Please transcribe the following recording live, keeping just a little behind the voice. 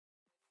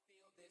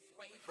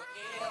I'm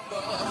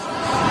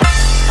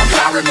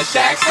sorry, Miss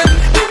Jackson.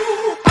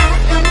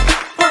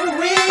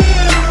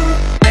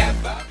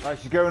 Right,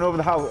 she's going over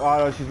the house. Oh,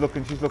 no, she's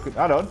looking.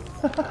 Hold on.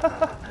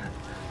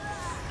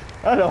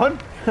 Hold on.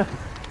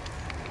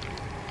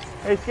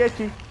 Hey,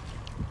 Sketchy.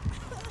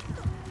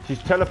 She's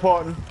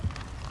teleporting.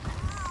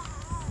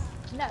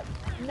 No.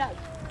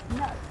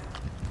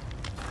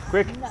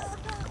 Quick. No.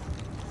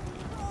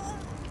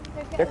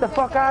 Get the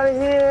fuck out of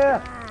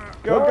here!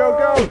 Go.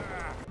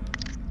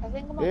 I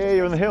think I'm Yeah,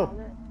 you're on the hill.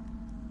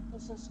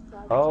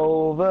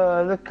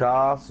 Over the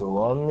castle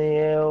on the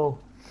hill.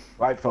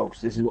 Right,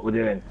 folks, this is what we're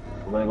doing.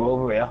 We're gonna go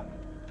over here.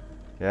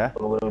 Yeah.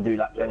 And we're gonna do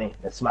that, Jenny.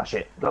 Let's smash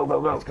it. Go.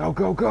 Let's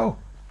go.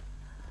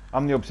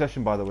 I'm the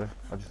obsession, by the way.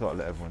 I just thought I'd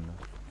let everyone know.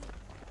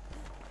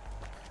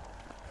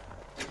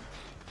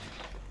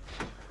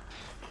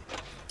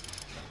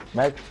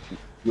 Meg,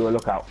 you're a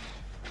lookout.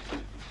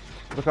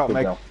 Look out, Good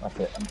Meg. girl. That's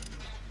it.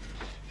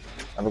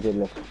 Have a good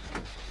look.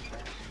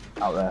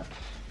 Out there.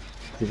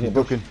 She's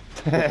looking.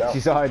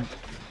 She's hiding.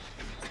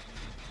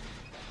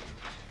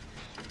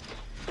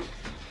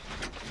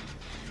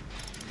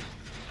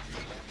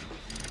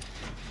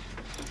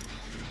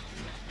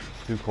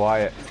 Too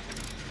quiet.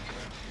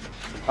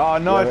 Oh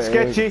no, Yeah, it's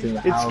sketchy.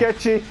 It's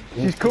sketchy.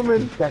 She's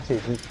coming. It's sketchy.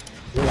 She's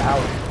in the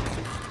house.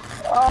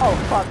 Oh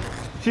fuck.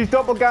 She's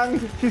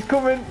doppelganged. She's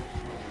coming.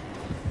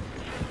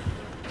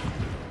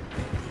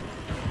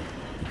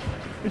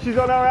 She's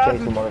on our ass.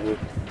 Chasing one of you.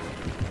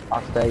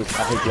 I'll stay. I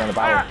think you're on the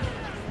barrel.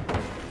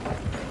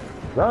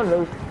 Run,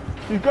 Luke.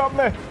 She's got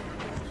me.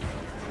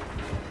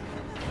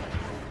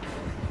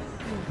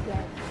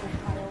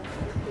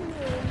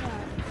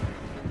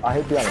 I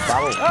hit you on the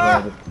barrel.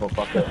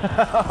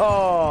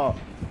 Oh.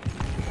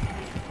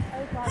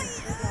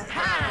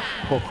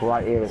 Hook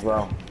right here as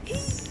well.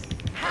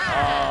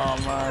 Oh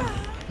man.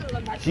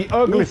 She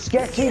ugly. You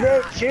sketchy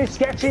bitch. You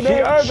sketchy bitch.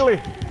 She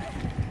ugly.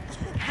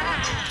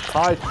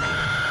 Hi.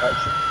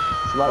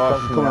 Oh,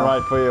 She's coming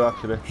right for you,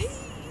 actually.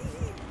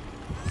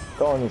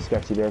 Go on, you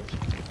sketchy bitch.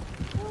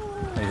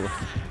 There you go.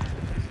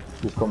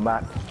 She's come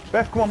back.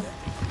 Beth, come on.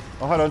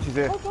 Oh, hold on, she's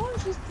here. Hold on,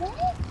 she's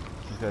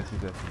there. She's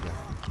there.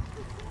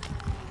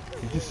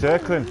 She's just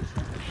circling.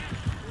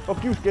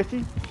 Fuck you,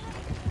 sketchy.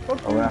 Fuck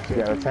I'm gonna have to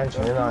get her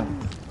attention, aren't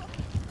I?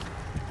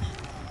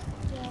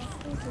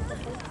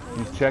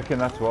 She's checking,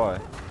 that's why.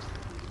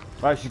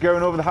 Right, she's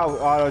going over the house.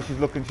 Oh no, she's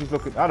looking.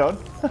 Hold on.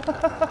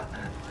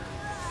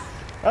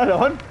 Hold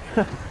on.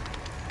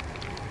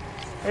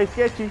 Hey,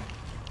 sketchy.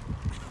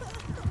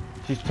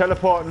 She's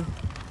teleporting.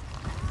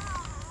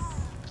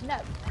 No.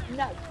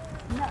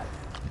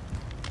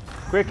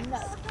 Quick. No.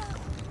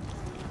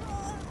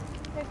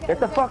 Get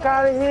the fuck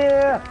out of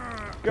here!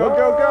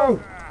 Go.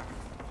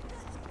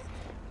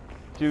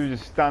 She was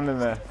just standing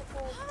there.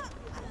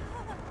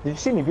 Did you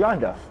see me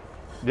behind her?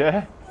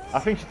 Yeah? I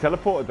think she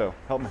teleported though.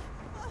 Help me.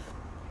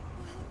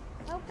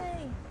 Help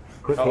me.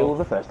 Quick heal with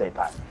the first aid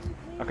pack.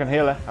 I can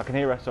heal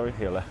her. Sorry,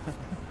 heal her.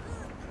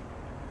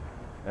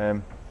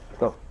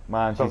 Go.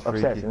 Man, she's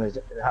upstairs freaky. in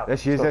the house. There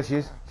she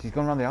is. She's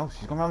gone around the house.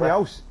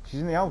 She's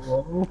in the house.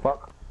 Oh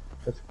fuck.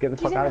 Let's get the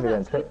fuck She's out of in here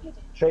the then. house.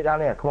 Straight down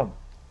here, come on.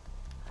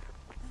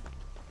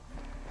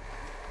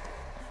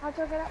 How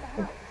do I get out the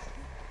house?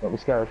 Don't be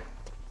scared.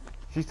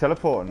 She's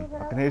teleporting.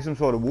 I can hear some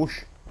sort of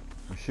whoosh.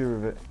 I'm sure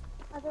of it.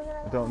 How do I get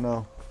out I the don't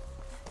know.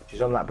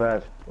 She's on that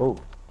bird. Oh,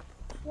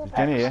 house? Is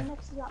Jenny here?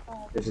 Next to that bird.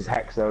 this is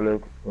Hex though,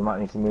 Luke. We might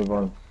need to move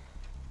on.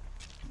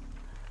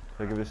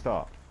 Shall I give it a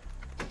start?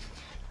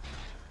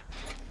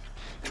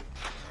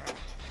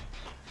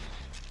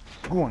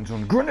 Go on,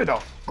 son. Grunt it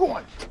off. Go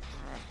on.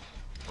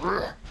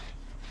 What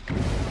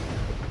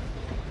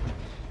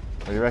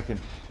do you reckon?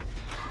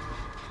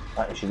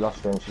 I think she lost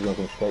her and she's going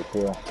to go straight to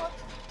her.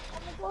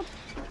 Oh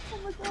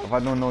my god. I've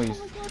had no noise.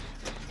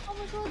 Oh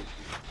my god.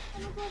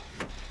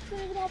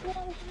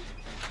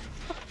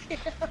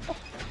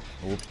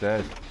 Oh,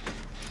 upstairs.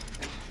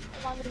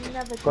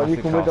 Go on, you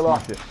can wiggle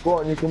off. Go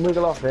on, you can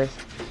wiggle off this.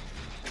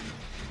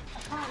 I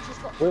can't, she's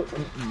got...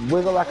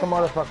 Wiggle like a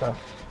motherfucker.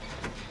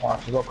 Oh,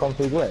 she's got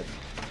comfy glitch.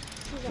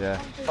 Yeah.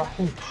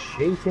 Fucking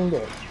cheating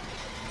bitch.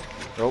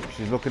 Oh,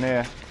 she's looking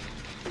here.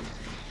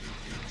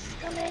 She's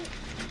coming.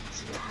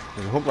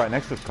 There's a hook right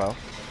next to us, Kyle.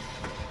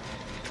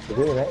 We're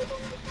doing it.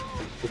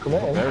 We're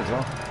committing. There as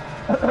well.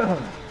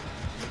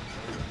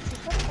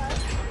 She's coming, guys.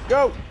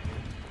 Go!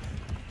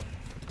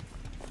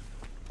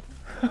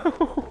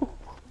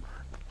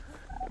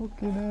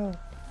 Fucking hell.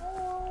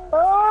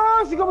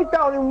 Oh, she got me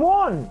down in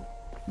one.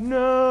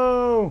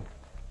 No!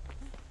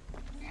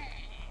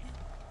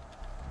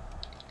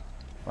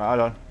 Right, hold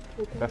on.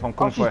 Beth, I'm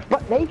coming for she's you.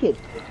 butt naked.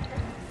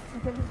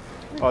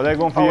 Oh, they're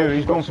going for you.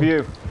 He's going for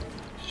you.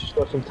 She's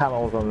got some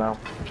towels on now.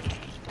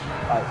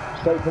 Right,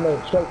 straight for me,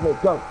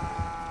 go.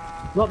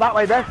 Not that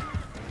way, Beth.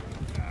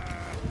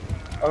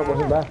 Oh, it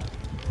wasn't there.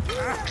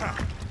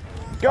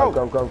 Go!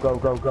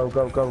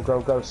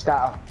 Go,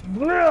 scatter.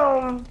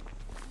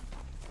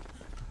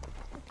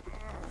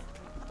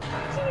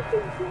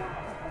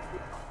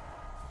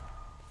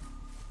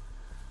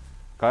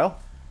 Kyle?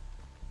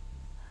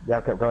 Yeah,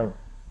 I kept going.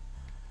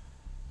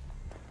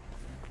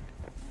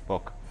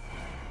 Fuck.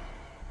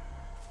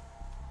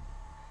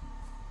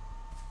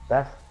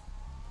 Beth,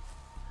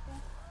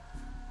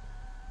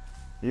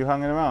 You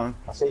hanging around?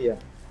 I see you. I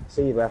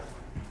see you, Beth.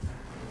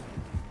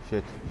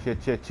 Shit,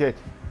 shit, shit, shit.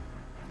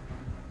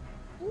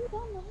 Ooh,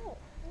 down the hill.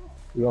 Oh.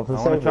 You going for I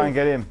the want to save try room? and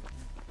get him.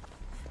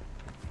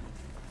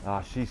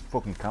 Ah, she's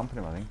fucking camping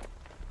him, I think.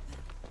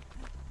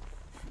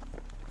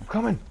 I'm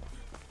coming.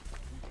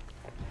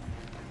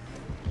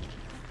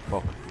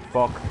 Fuck,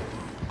 fuck.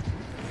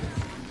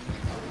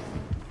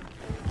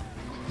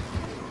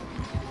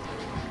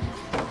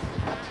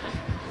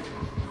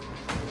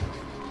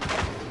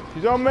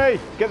 She's on me.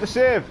 Get the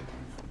save.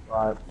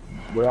 Right,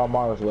 we are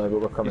miles away,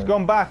 but we're coming. He's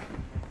gone back.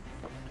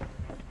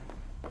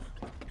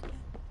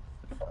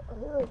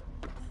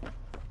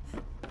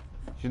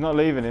 She's not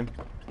leaving him.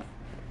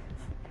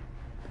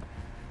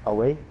 Are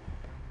we?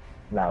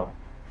 No.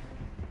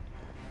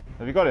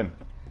 Have you got him?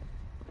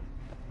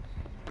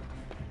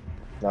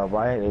 No, but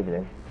I ain't leaving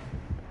him.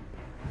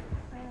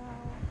 Do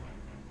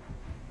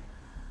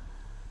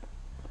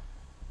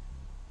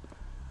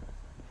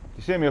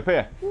you see me up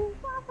here?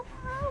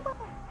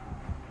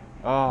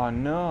 Oh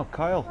no,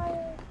 Kyle.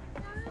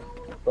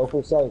 Go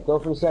for the save, go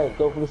for the save,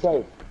 go for the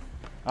save.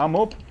 I'm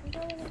up.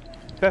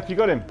 Beth, you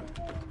got him?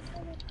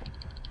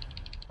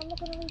 I'm not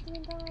gonna reach him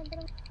in time, but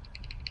I'm...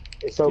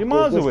 It's so You're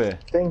miles this away.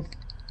 Thing.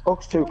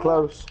 Hook's too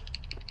close.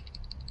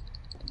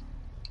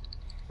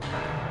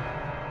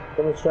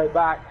 Coming straight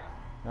back.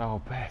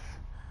 Oh, Beth.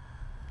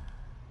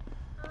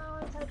 Oh,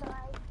 I'm so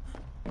tired.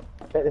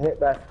 Hit the hit,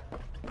 Beth.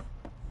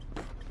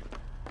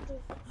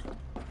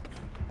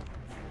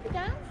 You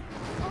down?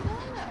 Oh, no.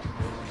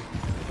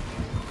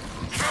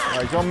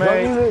 Right, he's on She's on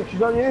you, me. Luke,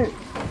 she's on you.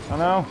 I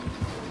know.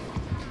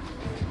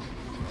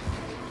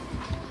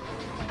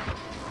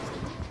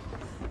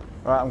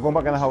 Right, I'm going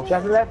back in the house. She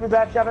hasn't left me,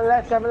 Beth. She hasn't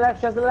left, she hasn't left,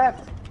 she hasn't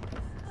left.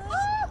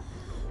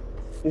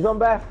 She's on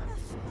Beth.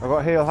 I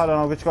got heal. Hold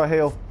on, I've just got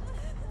heal.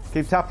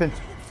 Keep tapping.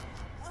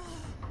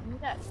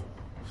 No.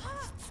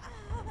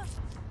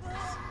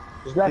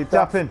 She's left Keep her.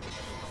 tapping.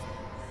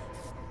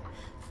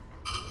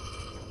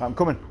 Right, I'm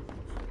coming.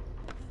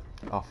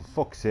 Oh, for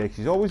fuck's sake.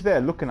 She's always there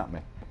looking at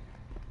me.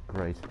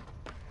 Great.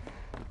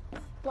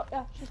 Got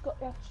ya, she's got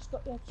ya, she's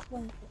got ya, just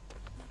one.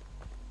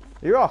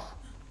 You're off.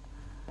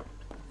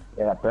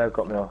 Yeah, that bird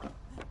got me off.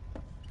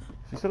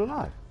 She's still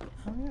alive.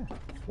 Oh, yeah.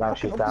 Now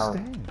she's Up the down.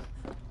 stairs.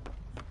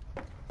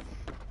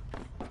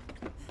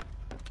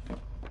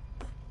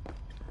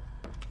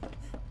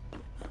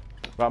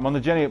 Right, I'm on the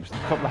Jenny up to the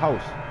top of the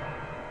house.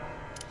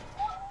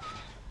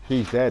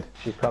 She's dead.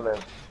 She's coming.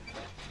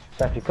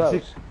 Beth, you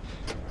close.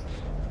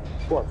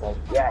 Go on, then.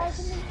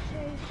 Yes.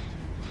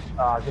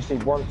 Oh, I just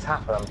need one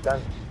tap and I'm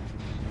done.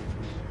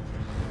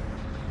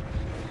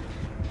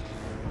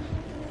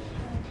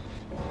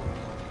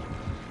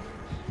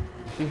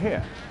 Is she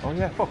here? Oh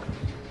yeah, fuck.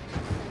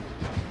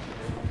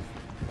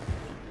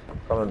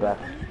 Come on, Beth.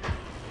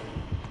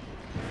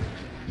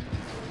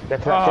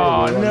 Get to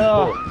Oh, that Jenny, you're on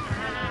no. the floor.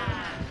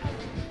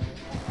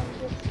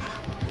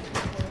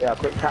 Yeah,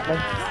 quick tap me.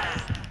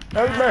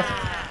 Help me!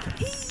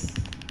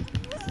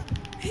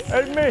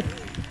 Help me!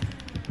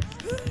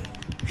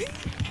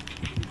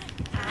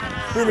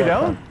 Threw me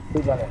down?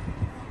 Keep running.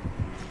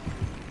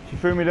 She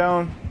threw me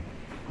down.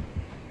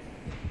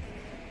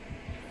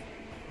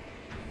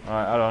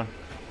 Alright, hold on.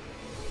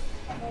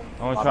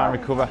 I want to try and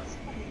recover.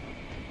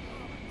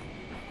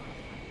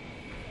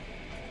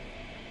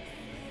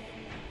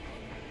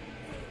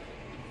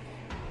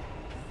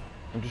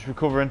 I'm just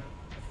recovering.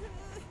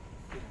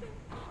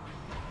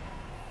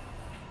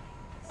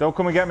 Don't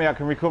come and get me, I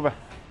can recover.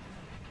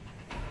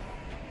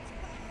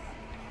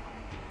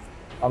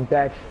 I'm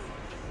dead.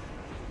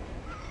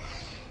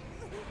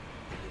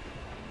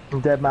 I'm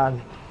dead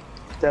man.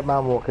 Dead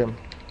man walking.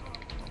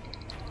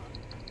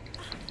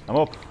 I'm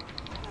up.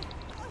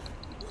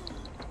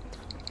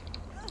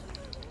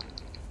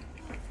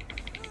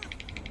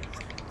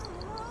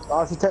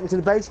 Oh, she took me to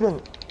the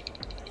basement.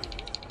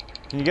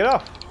 Can you get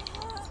off?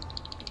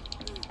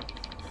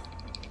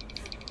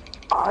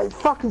 I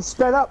fucking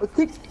sped up.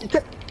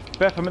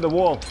 Beth, I'm at the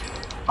wall.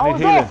 I I was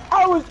need healing. off.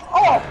 I was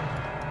off.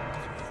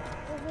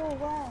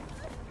 Oh,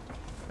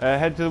 where?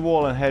 Head to the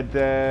wall and head to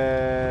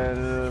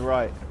the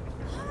right.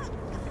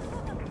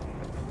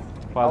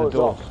 By I the was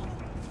door. off.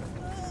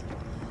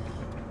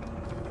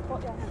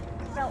 Got ya.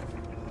 Felt.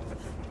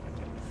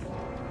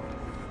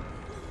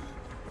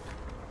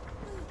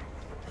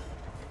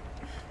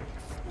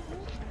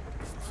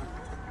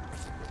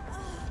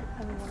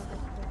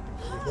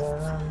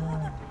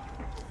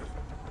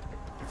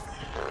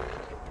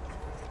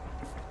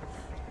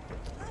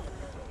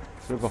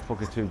 Still got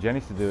fucking 2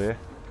 Jennies to do here.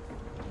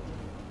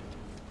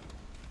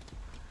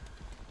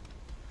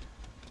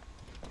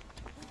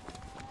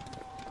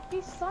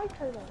 She's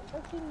psycho though.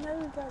 Does she know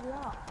where we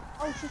are?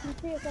 Oh, she can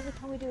see us every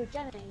time we do a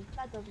Jenny.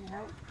 That doesn't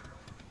help.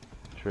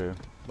 True.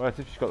 Well, I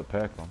think she's got the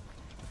perk on.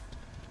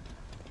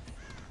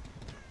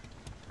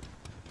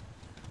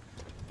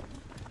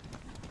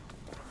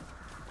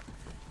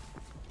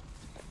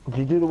 Did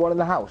you do the one in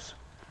the house?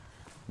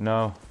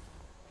 No.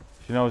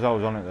 She knows I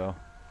was on it though.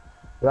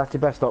 That's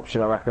your best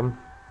option, I reckon.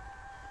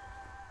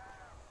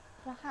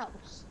 The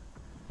house.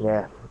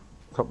 Yeah.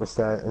 Top of the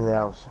stair in the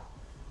house.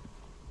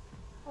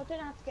 I don't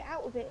know how to get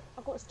out of it.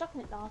 I got stuck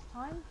in it last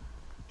time.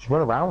 Just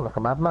run around like a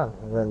madman,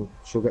 and then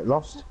she'll get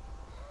lost.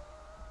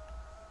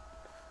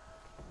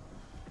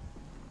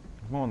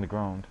 There's more on the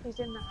ground. Who's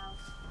in the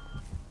house?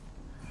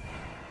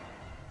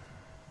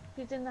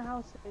 Who's in the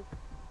house? Luke?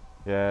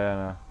 Yeah, I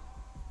know.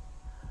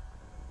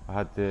 I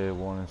had the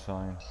warning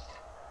sign.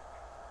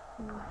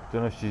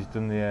 Don't know if she's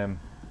done the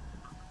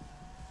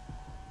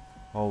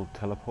old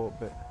teleport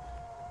bit.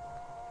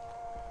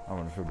 I'm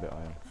running for a bit, I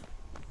am.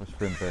 My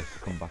sprint burst to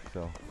come back,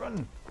 so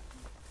run!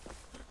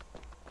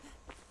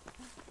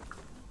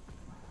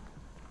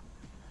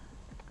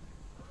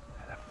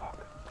 Where the fuck?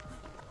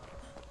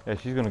 Yeah,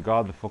 she's gonna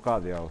guard the fuck out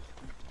of the house.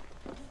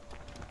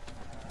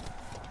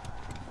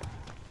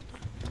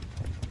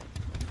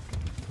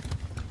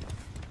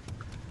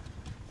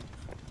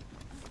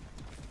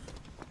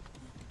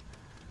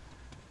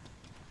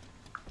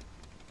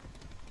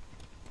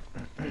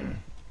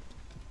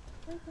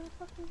 Where the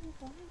fuck is he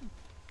going?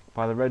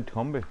 By the red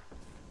combi.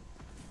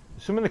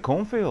 There's some in the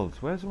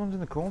cornfields. Where's the ones in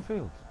the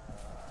cornfields?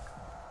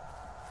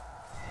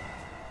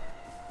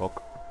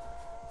 Fuck.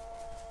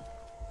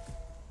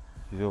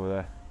 She's over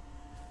there.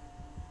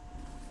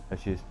 There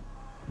she is.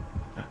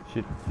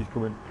 Shit, she's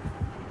coming.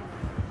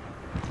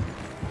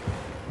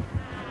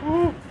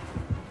 Ooh.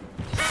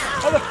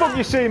 How the fuck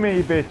you see me,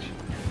 you bitch?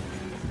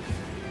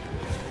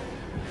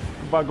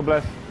 Goodbye, God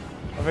bless.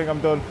 I think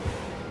I'm done.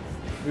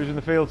 Who's in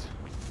the fields?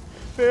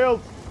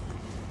 Fields!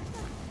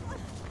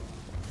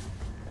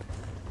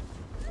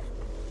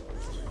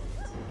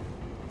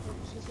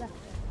 She's left it.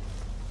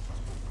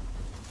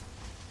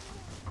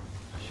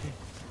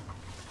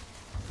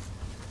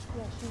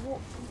 Yeah, she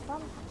walked in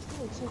front.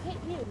 No, she hit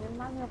you and then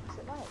ran the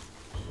opposite way.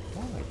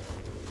 Why?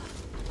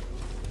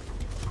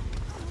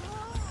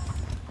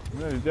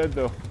 No, he's dead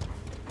though.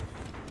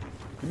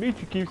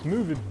 Dimitri keeps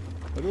moving.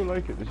 I don't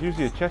like it. There's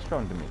usually a chest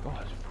round to me. Oh,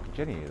 there's fucking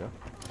Jenny here though.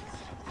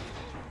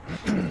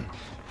 I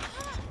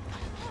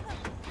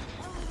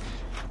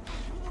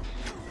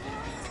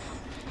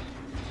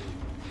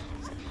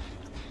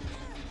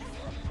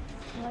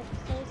like the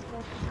stairs go.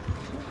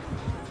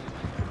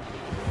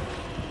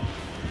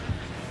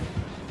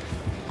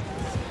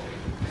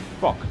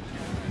 Fuck.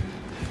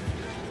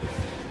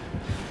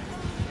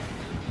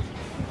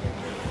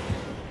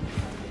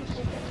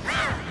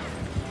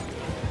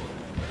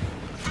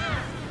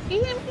 Are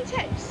you empty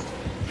toast?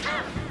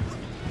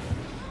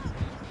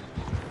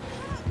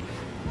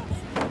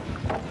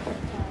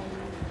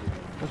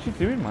 What's she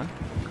doing, man?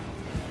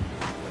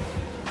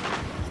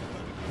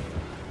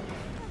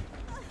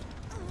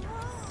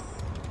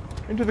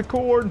 Into the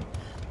corn.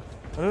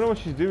 I don't know what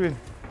she's doing.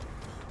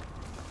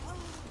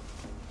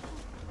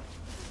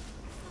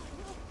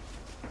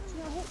 She's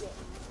not hit you.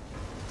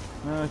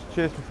 No, she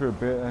chased me for a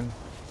bit and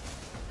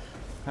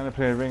kind of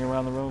played a ring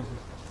around the roses.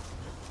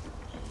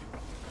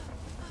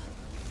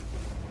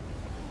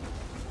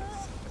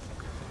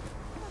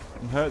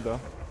 I'm hurt though.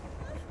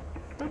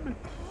 Help me.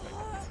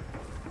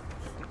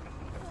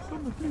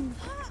 Help me, please.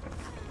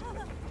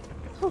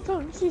 Hold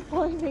on, she's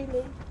following me,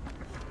 Lee.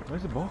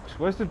 Where's the box?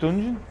 Where's the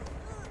dungeon?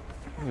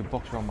 There's a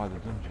box around by the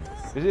dungeon.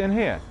 Is it in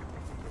here?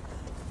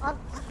 I've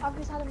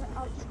just had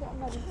I've just got a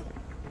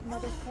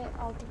medic kit.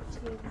 I'll give it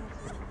to you.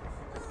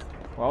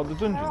 Well, the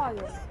dungeon. Where are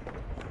you?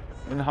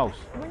 In the house.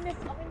 I'm in the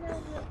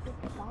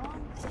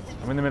barn.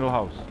 I'm in the middle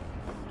house.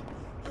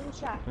 In the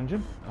shack.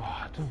 Dungeon?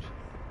 Oh, dungeon.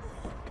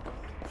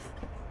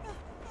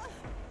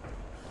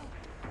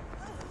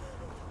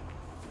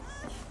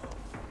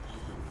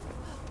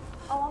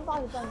 Oh, I'm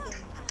by the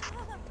dungeon.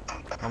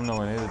 I'm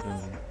nowhere near the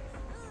dungeon.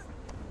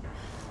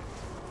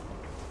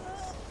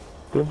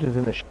 Dungeon's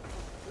in the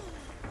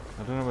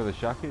I don't know where the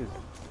shack is.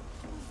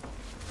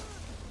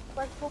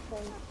 Where's Poppy?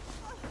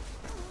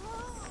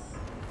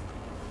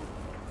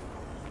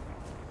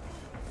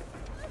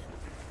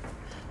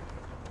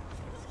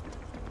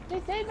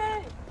 Just save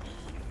it!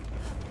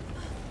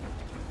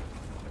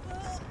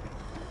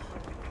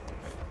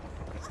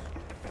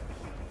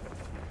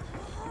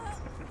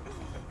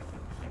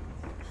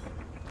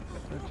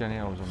 Where's Jenny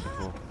I was on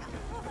before?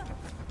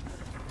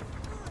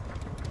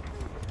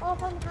 Oh, I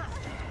found the hat.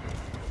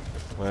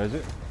 Where is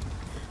it?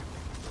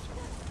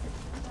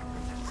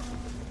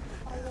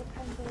 I will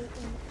come to it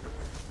in.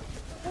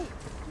 Hey,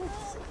 look.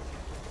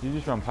 You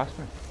just ran past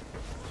me.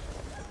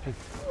 Hey.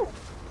 Oh,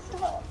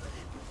 stop.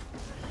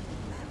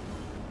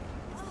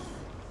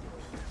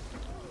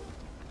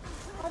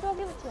 How do I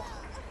give it to you?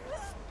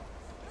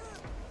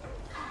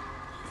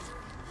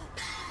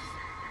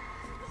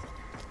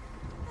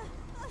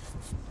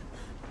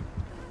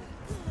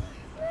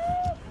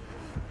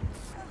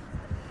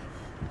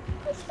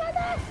 It's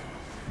better.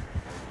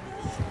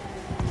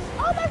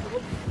 Oh my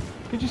god.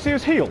 Did you see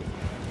us heal?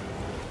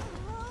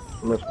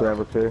 must be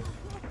able to.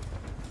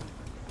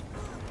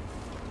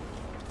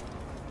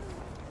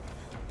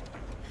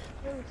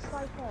 Oh,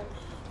 psycho.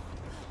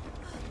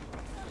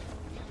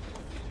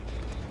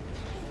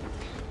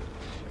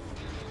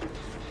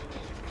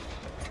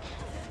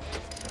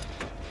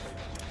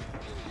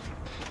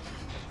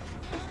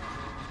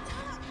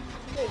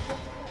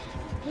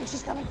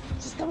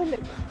 Just go and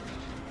look.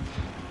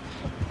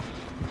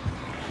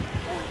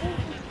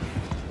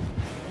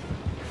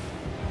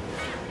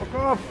 Fuck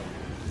off!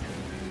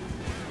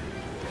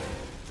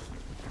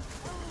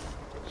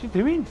 What's she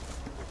doing?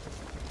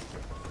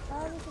 Oh,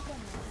 look again.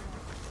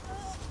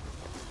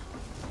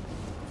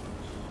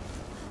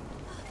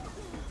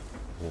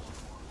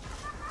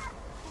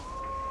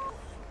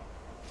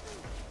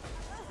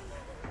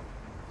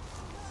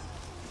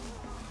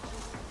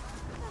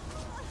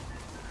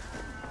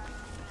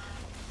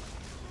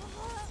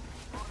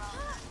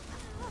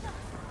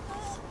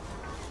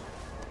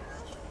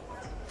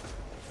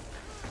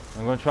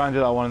 I'm gonna try and do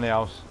that one in the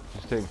house.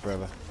 It's taking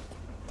forever.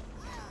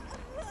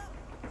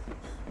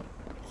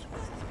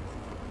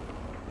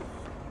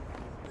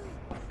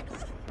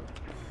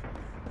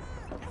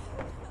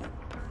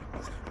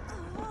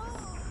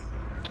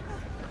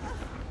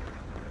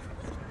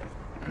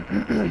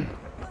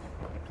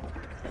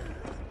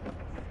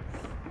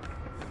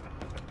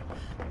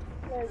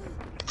 Where are you?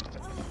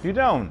 You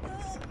down?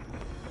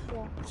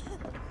 Yeah.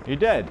 You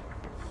dead?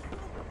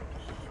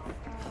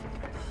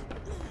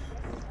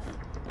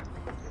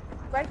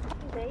 Red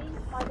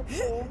TV by the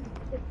pawn.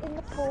 It's in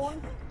the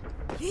pawn.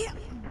 Yeah,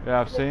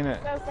 I've seen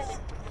it. Go get it.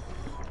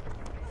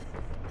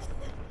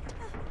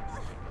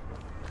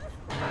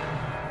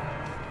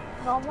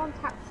 No, I'm on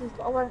taxis,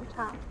 but I won't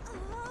tap.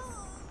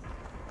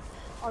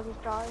 I'll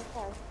just die,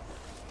 okay.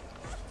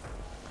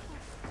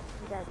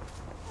 I'm dead.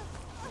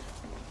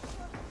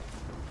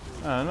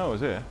 I know,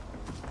 is it?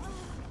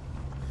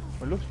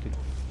 I lost it.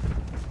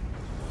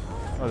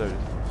 Oh, there it is.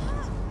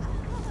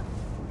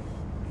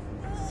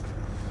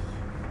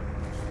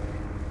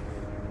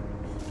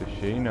 Does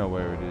she know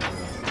where it is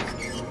though?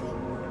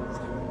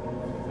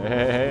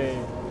 Hey!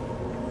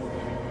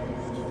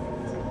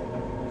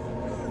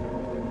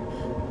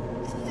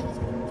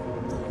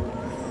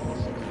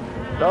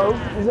 No,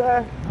 he's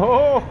there.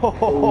 Oh!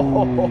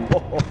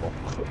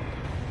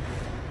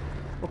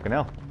 Fucking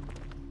hell.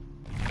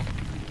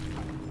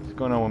 What's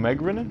going on with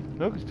Meg running?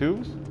 Look, it's two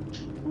of us.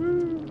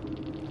 Woo!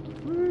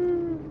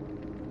 Woo!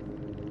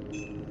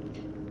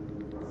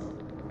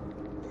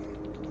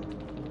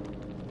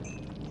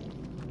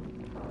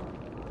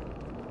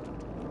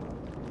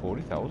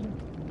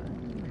 40,000?